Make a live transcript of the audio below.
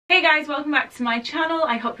Hey guys, welcome back to my channel.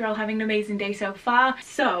 I hope you're all having an amazing day so far.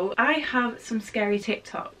 So I have some scary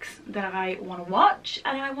TikToks that I want to watch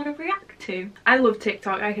and I want to react to. I love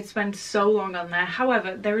TikTok. I could spend so long on there.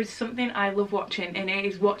 However, there is something I love watching, and it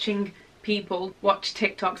is watching people watch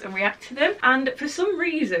TikToks and react to them. And for some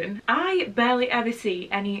reason I barely ever see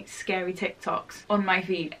any scary TikToks on my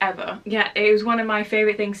feed ever. Yeah, it was one of my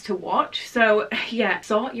favorite things to watch. So yeah,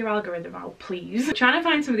 sort your algorithm out please. Trying to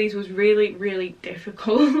find some of these was really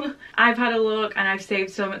difficult. I've had a look and I've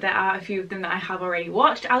saved some. There are a few of them that I have already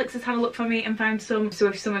watched. Alex has had a look for me and found some, so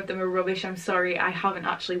if some of them are rubbish, I'm sorry, I haven't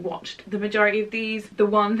actually watched the majority of these. The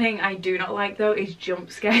one thing I do not like though is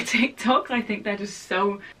jump scare TikToks. I think they're just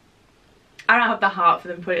so, I don't have the heart for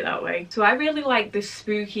them, put it that way. So I really like the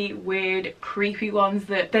spooky, weird, creepy ones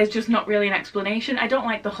that there's just not really an explanation. I don't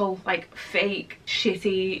like the whole like fake,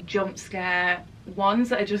 shitty jump scare ones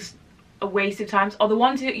that are just a waste of time, or the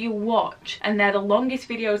ones that you watch and they're the longest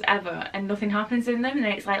videos ever and nothing happens in them and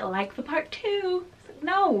then it's like for part 2. Like,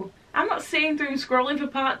 no, I'm not sitting through and scrolling for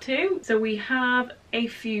part 2. So we have a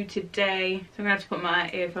few today, so I'm gonna have to put my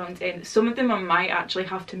earphones in. Some of them I might actually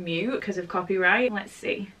have to mute because of copyright. Let's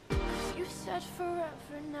see. You said forever,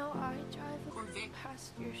 now I drive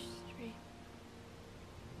past your street.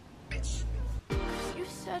 Bitch. You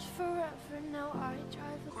said forever, now I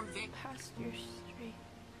drive past your street.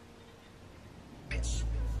 Bitch.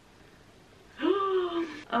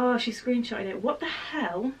 Oh, she screenshotted it. What the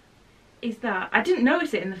hell is that? I didn't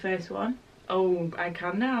notice it in the first one. Oh, I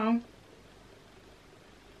can now.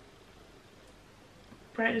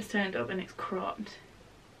 Brightness turned up and it's cropped.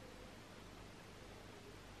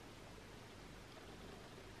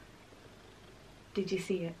 Did you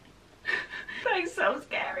see it? That is so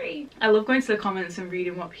scary. I love going to the comments and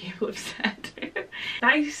reading what people have said.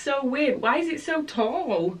 That is so weird. Why is it so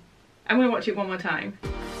tall? I'm gonna watch it one more time.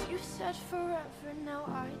 You said forever, now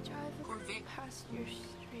I drive past your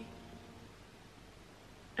street.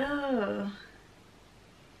 Oh.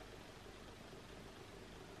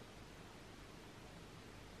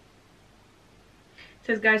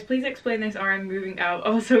 Says, guys, please explain this or I'm moving out.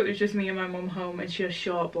 Also, it was just me and my mum home and she has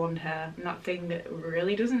short blonde hair. And that thing that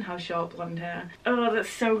really doesn't have short blonde hair. Oh, that's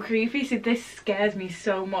so creepy. See, this scares me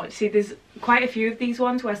so much. See, there's quite a few of these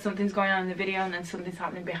ones where something's going on in the video and then something's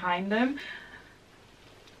happening behind them.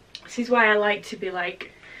 This is why I like to be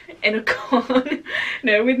like in a corner,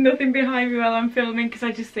 no, with nothing behind me while I'm filming, because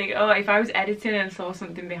I just think, oh, if I was editing and saw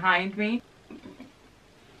something behind me,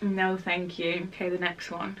 no thank you. Okay, the next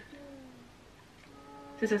one.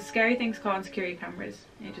 So it says scary things caught on security cameras.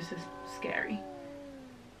 It just says scary.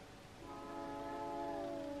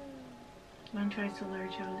 Man tries to lure a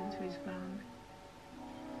child into his van.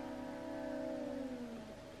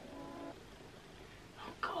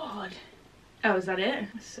 Oh god. Oh, is that it?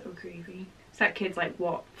 That's so creepy. So that kid's like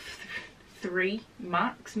what, 3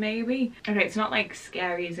 max maybe? Okay, it's not like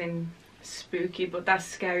scary as in spooky, but that's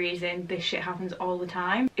scary as in this shit happens all the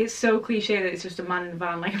time. It's so cliche that it's just a man in a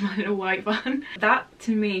van, like a man in a white van. That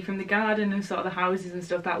to me, from the garden and sort of the houses and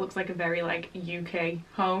stuff, that looks like a very like UK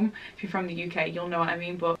home. If you're from the UK, you'll know what I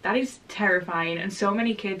mean, but that is terrifying. And so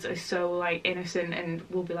many kids are so like innocent and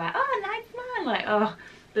will be like, oh, nice man, like, oh,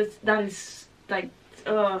 that is like,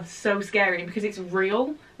 oh, so scary because it's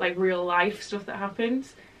real, like real life stuff that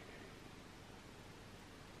happens.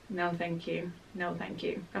 No thank you, no thank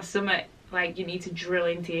you. That's something like you need to drill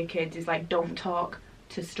into your kids, is like, don't talk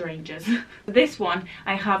to strangers. This one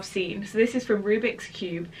I have seen. So this is from Rubik's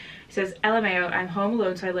Cube. It says, LMAO, I'm home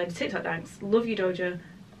alone so I learned TikTok dance. Love you Doja,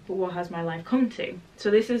 but what has my life come to?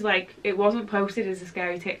 So this is like, it wasn't posted as a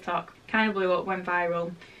scary TikTok, kind of blew up, went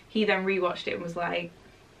viral. He then rewatched it and was like,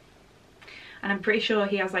 and I'm pretty sure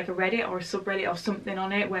he has like a Reddit or a subreddit or something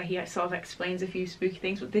on it where he sort of explains a few spooky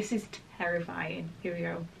things, but this is terrifying. Here we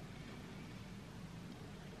go.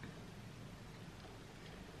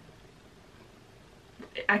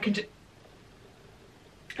 I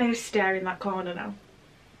just stare in that corner now.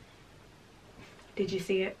 Did you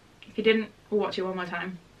see it? If you didn't, we'll watch it one more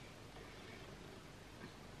time.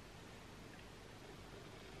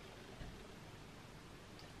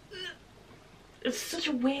 It's such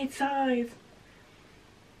a weird size.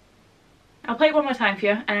 I'll play it one more time for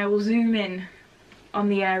you and I will zoom in on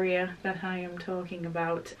the area that I am talking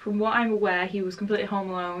about. From what I'm aware, he was completely home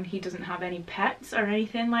alone. He doesn't have any pets or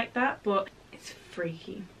anything like that, but it's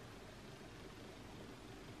freaky.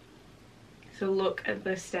 So look at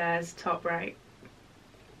the stairs, top right.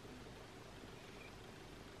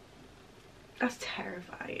 That's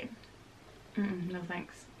terrifying. No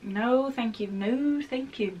thanks. No thank you. No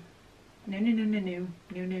thank you. No.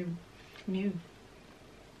 No.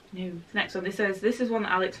 The next one, this says, this is one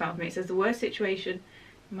that Alex found for me. It says, the worst situation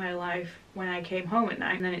my life when I came home at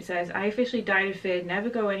night. And then it says, I officially died of fear, never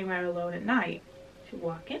go anywhere alone at night. Should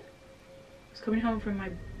walk in. I was coming home from my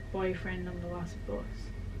boyfriend on the last bus.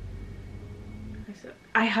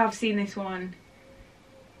 I have seen this one.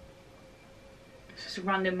 It's just a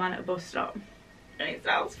random man at a bus stop. And his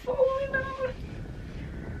house falling down.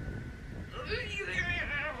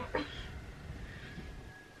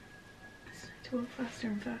 It's to go faster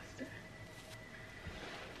and faster.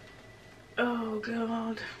 Oh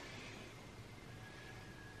god.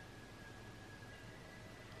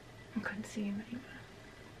 I couldn't see him anywhere.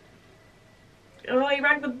 Oh, he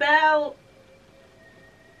rang the bell!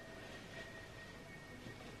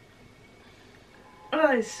 Oh,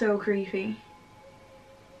 that is so creepy.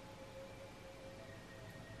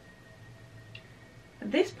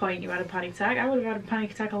 At this point you had a panic attack. I would have had a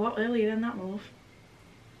panic attack a lot earlier than that, love.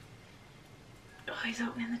 Oh, he's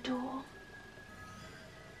opening the door.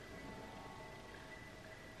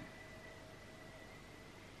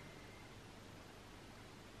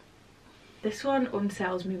 This one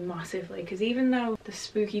unsettles me massively because even though the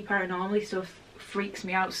spooky paranormal stuff freaks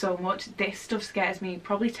me out so much, this stuff scares me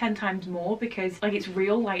probably 10 times more because like it's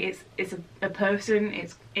real, like it's a person,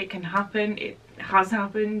 it can happen, it has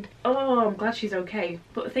happened. Oh, I'm glad she's okay.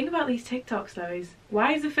 But the thing about these TikToks though is,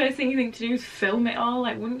 why is the first thing you think to do is film it all?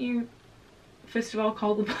 Like, wouldn't you first of all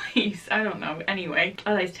call the police? I don't know. Anyway,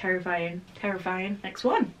 oh, that is terrifying. Terrifying. Next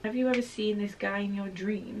one. Have you ever seen this guy in your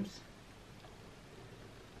dreams?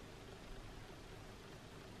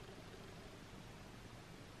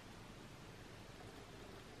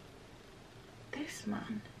 This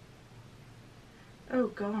man. Oh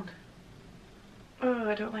god. Oh,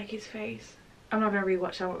 I don't like his face. I'm not going to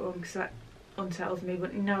rewatch that one because that unsettles me,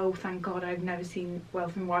 but no, thank god I've never seen, well,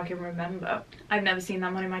 from what I can remember, I've never seen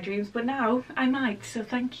that man in my dreams, but now I might, so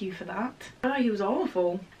thank you for that. Oh, he was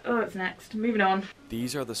awful. Oh, what's next? Moving on.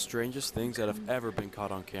 These are the strangest things that have ever been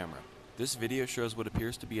caught on camera. This video shows what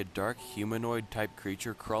appears to be a dark humanoid type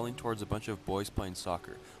creature crawling towards a bunch of boys playing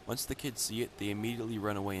soccer. Once the kids see it, they immediately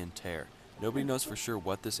run away in terror. Nobody knows for sure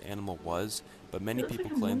what this animal was, but many people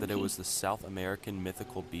claim that it was the South American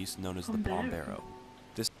mythical beast known as the Pombero.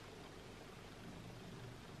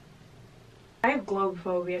 I have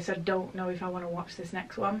globophobia, so I don't know if I want to watch this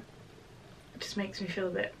next one. It just makes me feel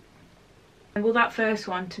a bit... And well, that first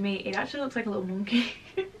one, to me, it actually looks like a little monkey,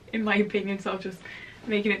 in my opinion, so I'm just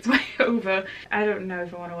making its way over. I don't know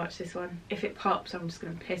if I want to watch this one. If it pops, I'm just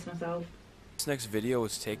going to piss myself. This next video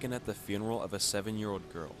was taken at the funeral of a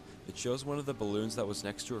 7-year-old girl. It shows one of the balloons that was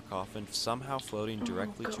next to her coffin somehow floating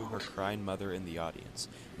directly to her crying mother in the audience.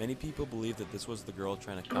 Many people believe that this was the girl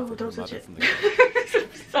trying to comfort her mother from the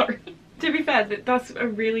grave. Sorry. To be fair, that's a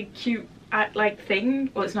really cute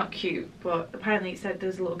thing. Well, it's not cute, but apparently it said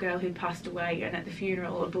there's a little girl who passed away, and at the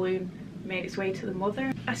funeral a balloon made its way to the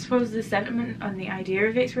mother. I suppose the sentiment and the idea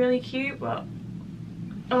of it's really cute, but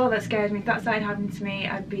oh, that scares me. If that side happened to me,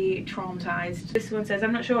 I'd be traumatized. This one says,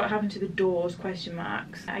 I'm not sure what happened to the doors, question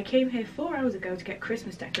marks. I came here 4 hours ago to get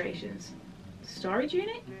Christmas decorations. Storage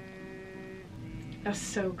unit? That's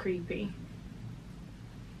so creepy.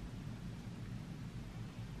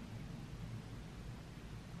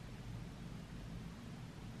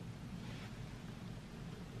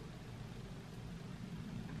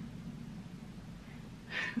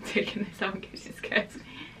 I'm taking this out in case it scares me.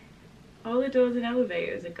 All the doors and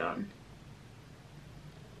elevators are gone.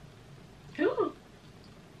 Ooh.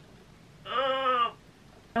 Oh,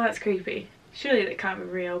 that's creepy. Surely that can't be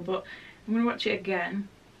real, but I'm gonna watch it again.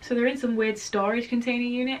 So they're in some weird storage container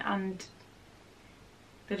unit and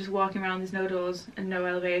they're just walking around, there's no doors and no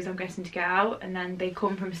elevators, I'm guessing, to get out, and then they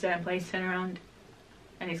come from a certain place, turn around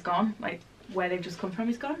and it's gone. Like, where they've just come from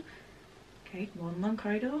is gone. Okay, one long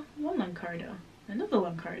corridor, another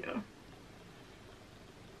long corridor.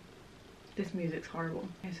 This music's horrible.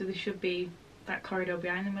 Okay, so this should be that corridor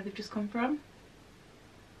behind them where they've just come from.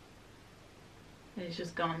 And it's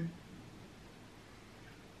just gone.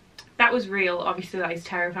 That was real, obviously that is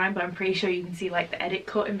terrifying, but I'm pretty sure you can see like the edit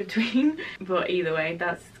cut in between. But either way,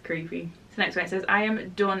 that's creepy. So next one, it says, I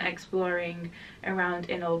am done exploring around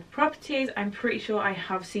in old properties. I'm pretty sure I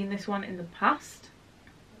have seen this one in the past.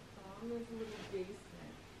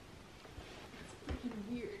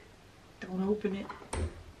 Don't open it.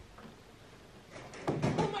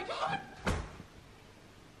 Oh my god!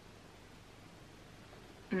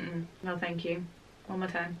 No thank you. One more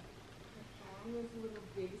time. Little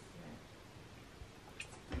basement. It's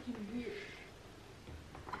freaking weird.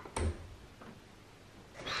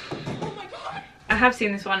 Oh my god! I have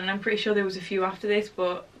seen this one and I'm pretty sure there was a few after this,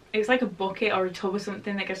 but it's like a bucket or a tub or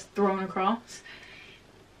something that gets thrown across.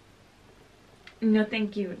 No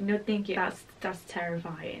thank you, no thank you. That's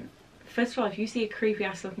terrifying. First of all, if you see a creepy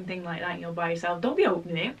ass looking thing like that and you're by yourself, don't be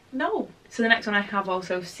opening it. No. So the next one I have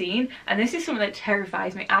also seen, and this is something that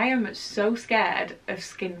terrifies me. I am so scared of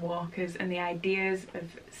skinwalkers and the ideas of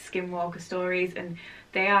skinwalker stories, and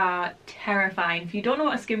they are terrifying. If you don't know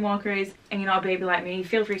what a skinwalker is and you're not a baby like me,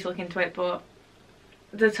 feel free to look into it, but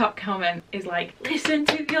the top comment is like, listen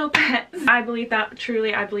to your pets. I believe that,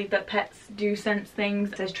 truly. I believe that pets do sense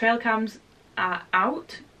things. It says trail cams are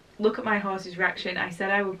out. Look at my horse's reaction. I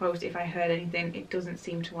said I would post if I heard anything. It doesn't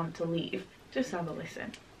seem to want to leave. Just have a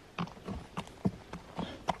listen.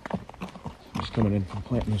 Just coming in from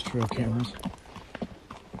planting those trail cameras.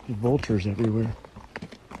 There's vultures everywhere.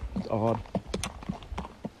 It's odd.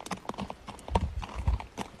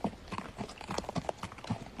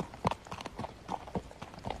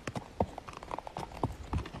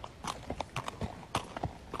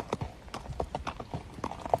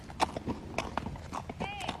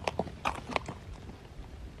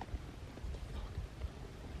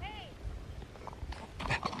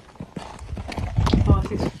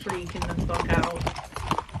 Horse is freaking the fuck out.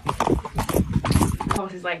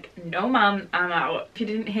 Horse is like, no man, I'm out. If you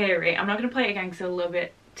didn't hear it, I'm not going to play it again because it's a little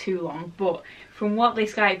bit too long, but from what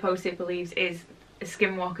this guy posted believes is a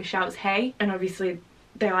skinwalker shouts hey, and obviously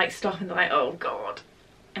they like stop and they're like, oh god,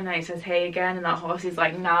 and then it says hey again, and that horse is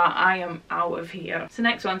like, nah, I am out of here. So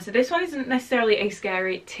next one, so this one isn't necessarily a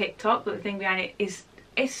scary TikTok, but the thing behind it is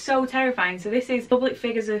it's so terrifying. So this is public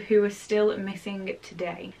figures who are still missing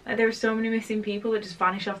today. Like, there are so many missing people that just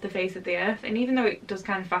vanish off the face of the earth, and even though it does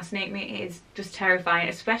kind of fascinate me, it is just terrifying,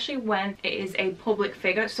 especially when it is a public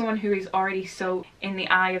figure, someone who is already so in the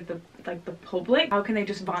eye of the public. How can they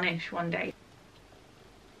just vanish one day?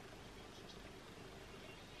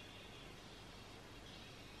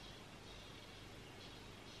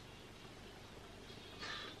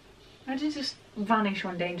 Imagine just vanish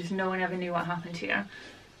one day and just no one ever knew what happened to you.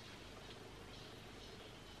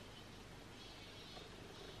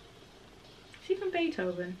 Is he from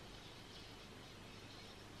Beethoven?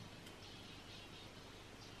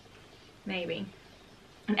 Maybe.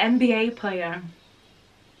 An NBA player.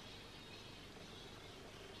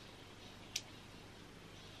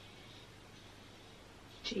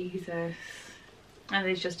 Jesus. And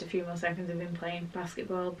there's just a few more seconds of him playing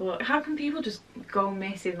basketball, but how can people just go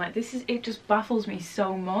missing? Like, this is, it just baffles me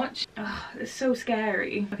so much. Ugh, it's so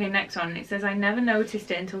scary. Okay, next one. It says, I never noticed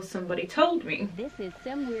it until somebody told me. This is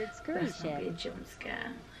some weird scurry That's not be a shit. jump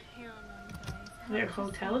scare. Is there a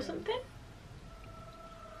hotel or something?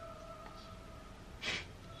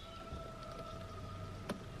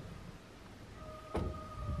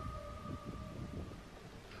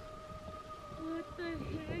 What the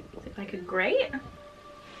heck? Is it like a grate?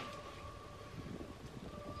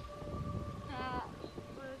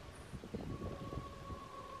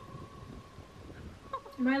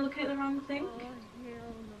 Am I looking at the wrong thing? Oh,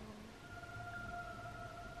 hell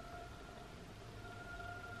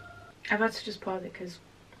I've had to just pause it because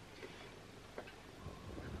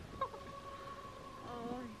no.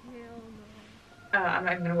 Oh, hell no. I'm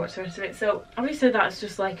not even going to watch the rest of it. So obviously that's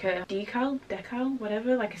just like a decal,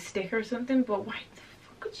 whatever, like a sticker or something, but why the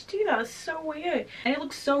fuck could you do that? That's so weird. And it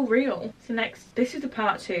looks so real. So next, this is the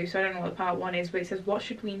part 2, so I don't know what the part 1 is, but it says, what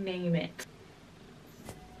should we name it?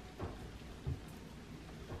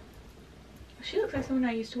 She looks like someone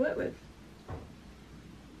I used to work with.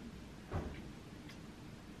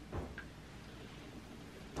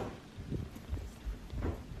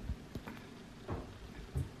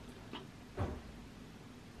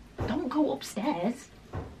 Don't go upstairs.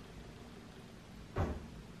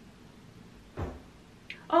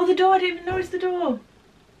 Oh, the door! I didn't even notice the door.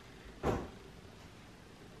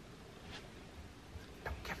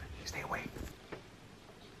 Stay away.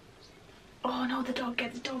 Oh no, the dog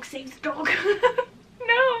saves the dog.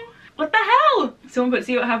 No. What the hell? Someone but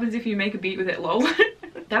see what happens if you make a beat with it, lol.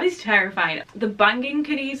 That is terrifying. The banging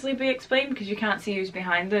could easily be explained because you can't see who's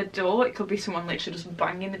behind the door. It could be someone literally just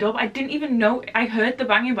banging the door, but I didn't even know. I heard the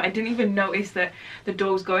banging, but I didn't even notice that the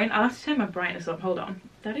door was going. I'll have to turn my brightness up. Hold on.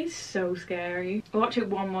 That is so scary. I'll watch it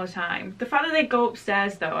one more time. The fact that they go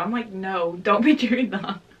upstairs though, I'm like, no, don't be doing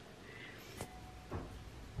that.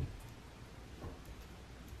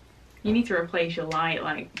 You need to replace your light,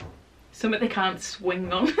 like something they can't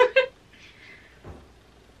swing on.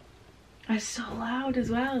 It's so loud as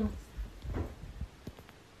well.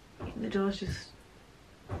 The door's just...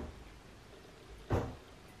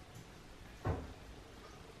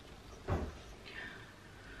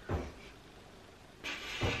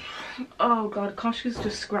 Oh god, Koshka's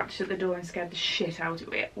just scratched at the door and scared the shit out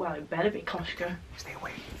of it. Well, it better be Koshka. Stay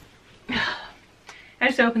away. I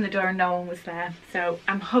just opened the door and no one was there. So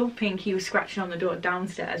I'm hoping he was scratching on the door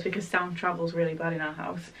downstairs because sound travels really bad in our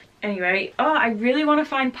house. Anyway, oh, I really want to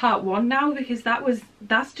find part 1 now because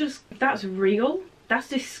that's real. That's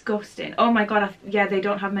disgusting. Oh my god, yeah, they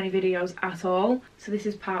don't have many videos at all. So this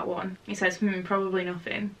is part 1. He says, probably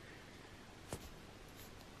nothing.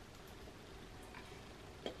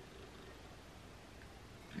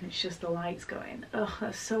 And it's just the lights going. Ugh,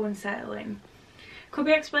 that's so unsettling. Could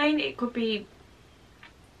be explained, it could be,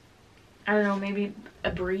 I don't know, maybe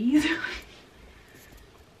a breeze.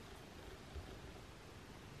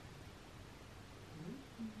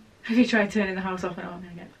 Have you tried turning the house off and on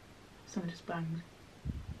again? Someone just banged.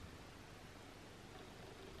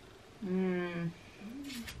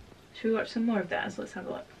 Should we watch some more of that? So let's have a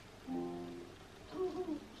look.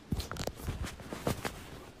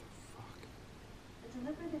 A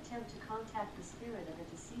deliberate attempt to contact the spirit of a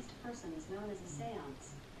deceased person is known as a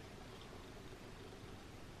seance.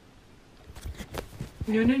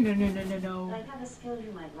 No. I have a skill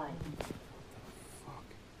you might like.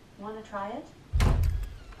 Want to try it?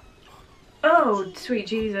 Oh, sweet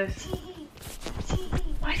Jesus.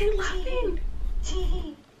 Why is he laughing?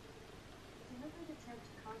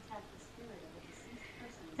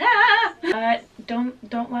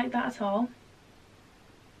 Don't like that at all.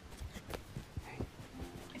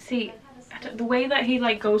 See, the way that he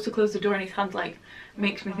like goes to close the door and his hand like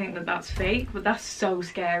makes me think that that's fake, but that's so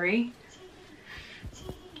scary.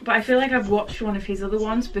 But I feel like I've watched one of his other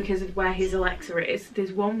ones because of where his Alexa is.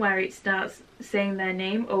 There's one where it starts saying their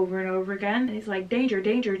name over and over again and it's like danger,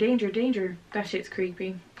 danger, danger, danger. That shit's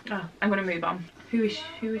creepy. Oh, I'm gonna move on. Who is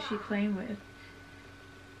she playing with?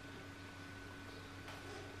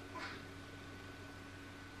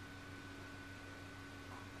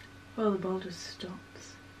 Oh, the ball just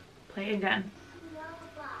stops. Play it again.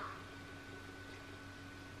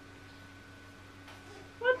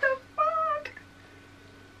 What the fuck?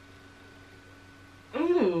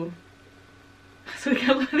 Ooh. So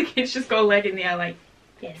the kids just got a leg in the air like,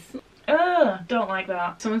 yes. Ugh, don't like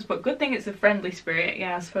that. Someone's put, good thing it's a friendly spirit.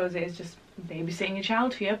 Yeah, I suppose it is just babysitting your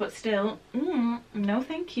child for you, but still, no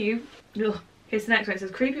thank you. Ugh. Here's the next one. It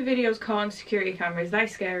says, creepy videos caught on security cameras.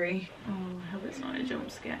 That's scary. Oh, I hope it's not a jump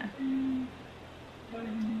scare.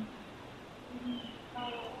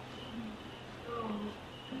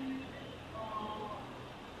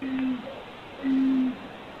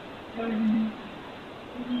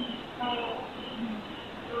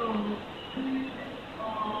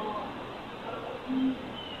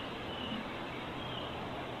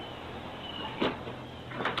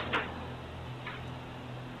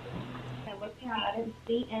 I didn't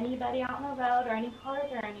see anybody out on the road or any cars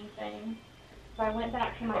or anything. So I went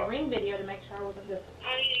back to my ring video to make sure I wasn't just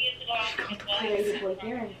creatively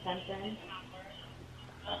hearing something.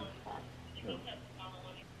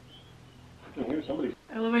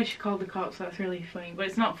 I love how she called the cops. That's really funny, but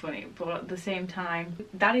it's not funny, but at the same time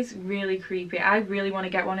that is really creepy. I really want to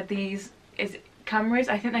get one of these cameras.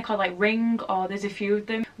 I think they're called like Ring, or there's a few of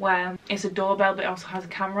them where it's a doorbell but it also has a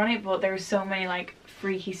camera on it, but there are so many like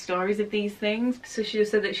freaky stories of these things. So she just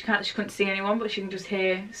said that she couldn't see anyone, but she can just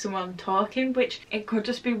hear someone talking, which it could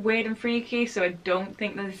just be weird and freaky. So I don't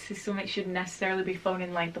think that this is something she should necessarily be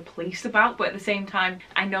phoning like the police about, but at the same time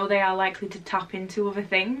I know they are likely to tap into other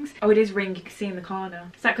things. Oh, it is Ring, you can see in the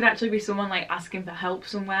corner, so that could actually be someone like asking for help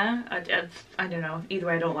somewhere. I don't know, either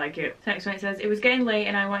way I don't like it. Next one, it says, it was getting late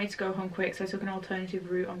and I wanted to go home quick, so I took an alternative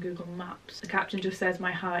route on Google Maps. The caption just says,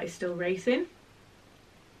 my heart is still racing.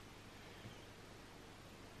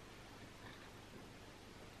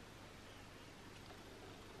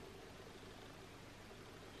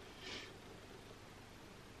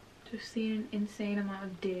 Just seeing an insane amount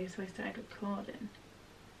of deer, so I started recording.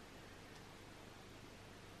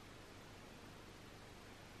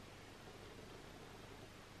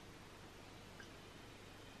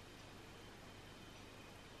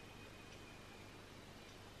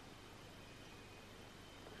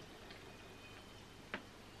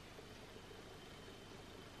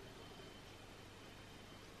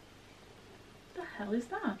 What the hell is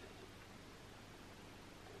that?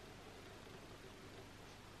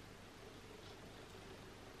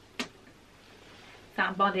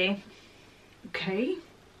 That body. Okay.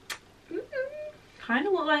 Kind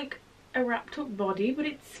of look like a wrapped up body, but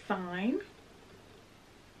it's fine.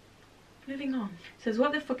 Moving on. It says,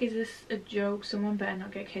 what the fuck is this? A joke? Someone better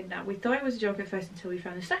not get kidnapped. We thought it was a joke at first until we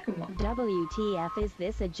found the second one. WTF, is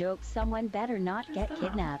this a joke? Someone better not get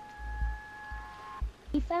kidnapped.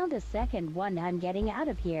 We found a second one. I'm getting out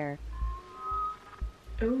of here.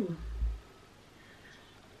 Ooh.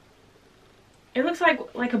 It looks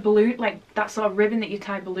like a balloon, like that sort of ribbon that you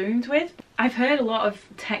tie balloons with. I've heard a lot of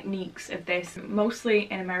techniques of this, mostly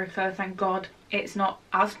in America, thank God. It's not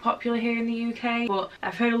as popular here in the UK, but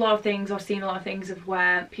I've heard a lot of things, I've seen a lot of things of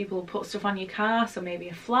where people put stuff on your car, so maybe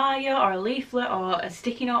a flyer or a leaflet or a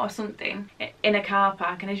sticky note or something in a car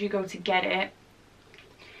park, and as you go to get it,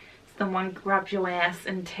 someone grabs your ass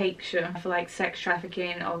and takes you for like sex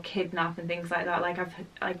trafficking or kidnap and things like that. Like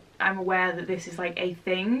I'm aware that this is like a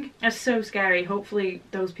thing. That's so scary. Hopefully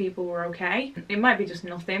those people were okay. It might be just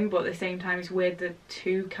nothing, but at the same time it's weird that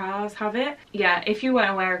 2 cars have it. Yeah, if you weren't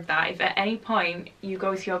aware of that, if at any point you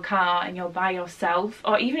go to your car and you're by yourself,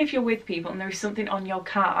 or even if you're with people and there is something on your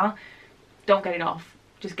car, don't get it off.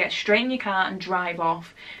 Just get straight in your car and drive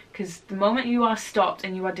off, because the moment you are stopped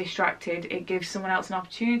and you are distracted, it gives someone else an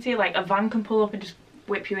opportunity. Like a van can pull up and just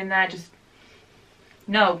whip you in there. Just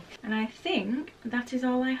no. And I think that is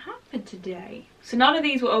all I have for today. So none of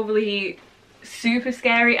these were overly super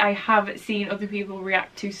scary. I have seen other people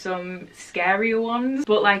react to some scarier ones,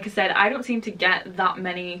 but like I said, I don't seem to get that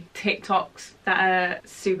many TikToks that are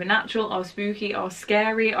supernatural or spooky or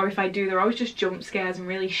scary, or if I do, they're always just jump scares and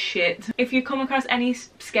really shit. If you come across any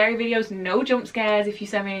scary videos, no jump scares. If you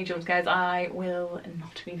send me any jump scares, I will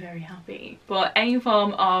not be very happy. But any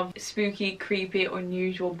form of spooky, creepy,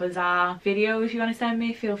 unusual, bizarre videos you want to send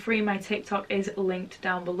me, feel free. My TikTok is linked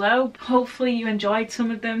down below. Hopefully you enjoyed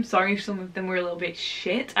some of them. Sorry if some of them were a little bit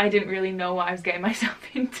shit. I didn't really know what I was getting myself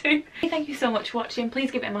into. Thank you so much for watching.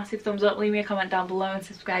 Please give it a massive thumbs up, leave me a comment down below, and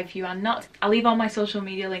subscribe if you are not. I'll leave all my social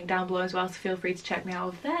media link down below as well, so feel free to check me out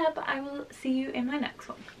over there, but I will see you in my next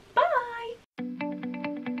one.